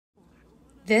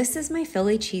This is my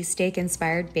Philly cheesesteak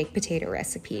inspired baked potato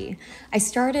recipe. I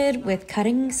started with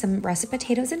cutting some russet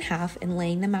potatoes in half and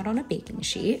laying them out on a baking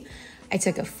sheet. I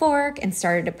took a fork and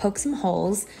started to poke some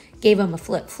holes, gave them a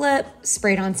flip,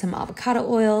 sprayed on some avocado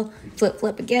oil,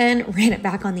 flip again, ran it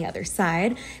back on the other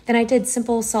side. Then I did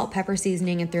simple salt, pepper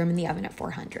seasoning and threw them in the oven at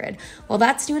 400. While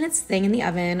that's doing its thing in the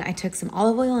oven, I took some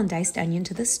olive oil and diced onion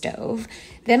to the stove.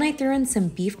 Then I threw in some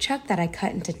beef chuck that I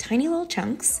cut into tiny little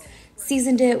chunks,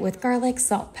 seasoned it with garlic,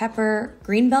 salt, pepper,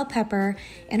 green bell pepper,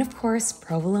 and of course,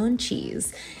 provolone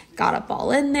cheese. Got it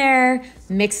all in there,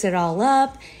 mixed it all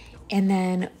up, and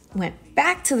then went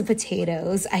back to the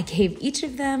potatoes. I gave each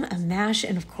of them a mash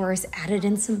and of course added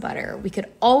in some butter. We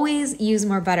could always use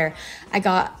more butter. I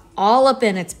got all up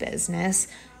in its business.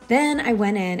 Then I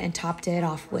went in and topped it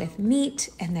off with meat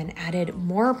and then added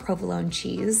more provolone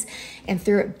cheese and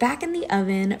threw it back in the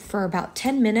oven for about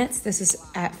 10 minutes. This is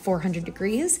at 400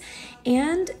 degrees.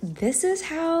 And this is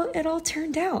how it all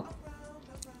turned out.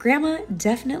 Grandma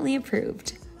definitely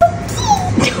approved.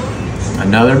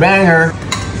 Another banger.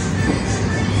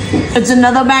 It's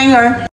another banger.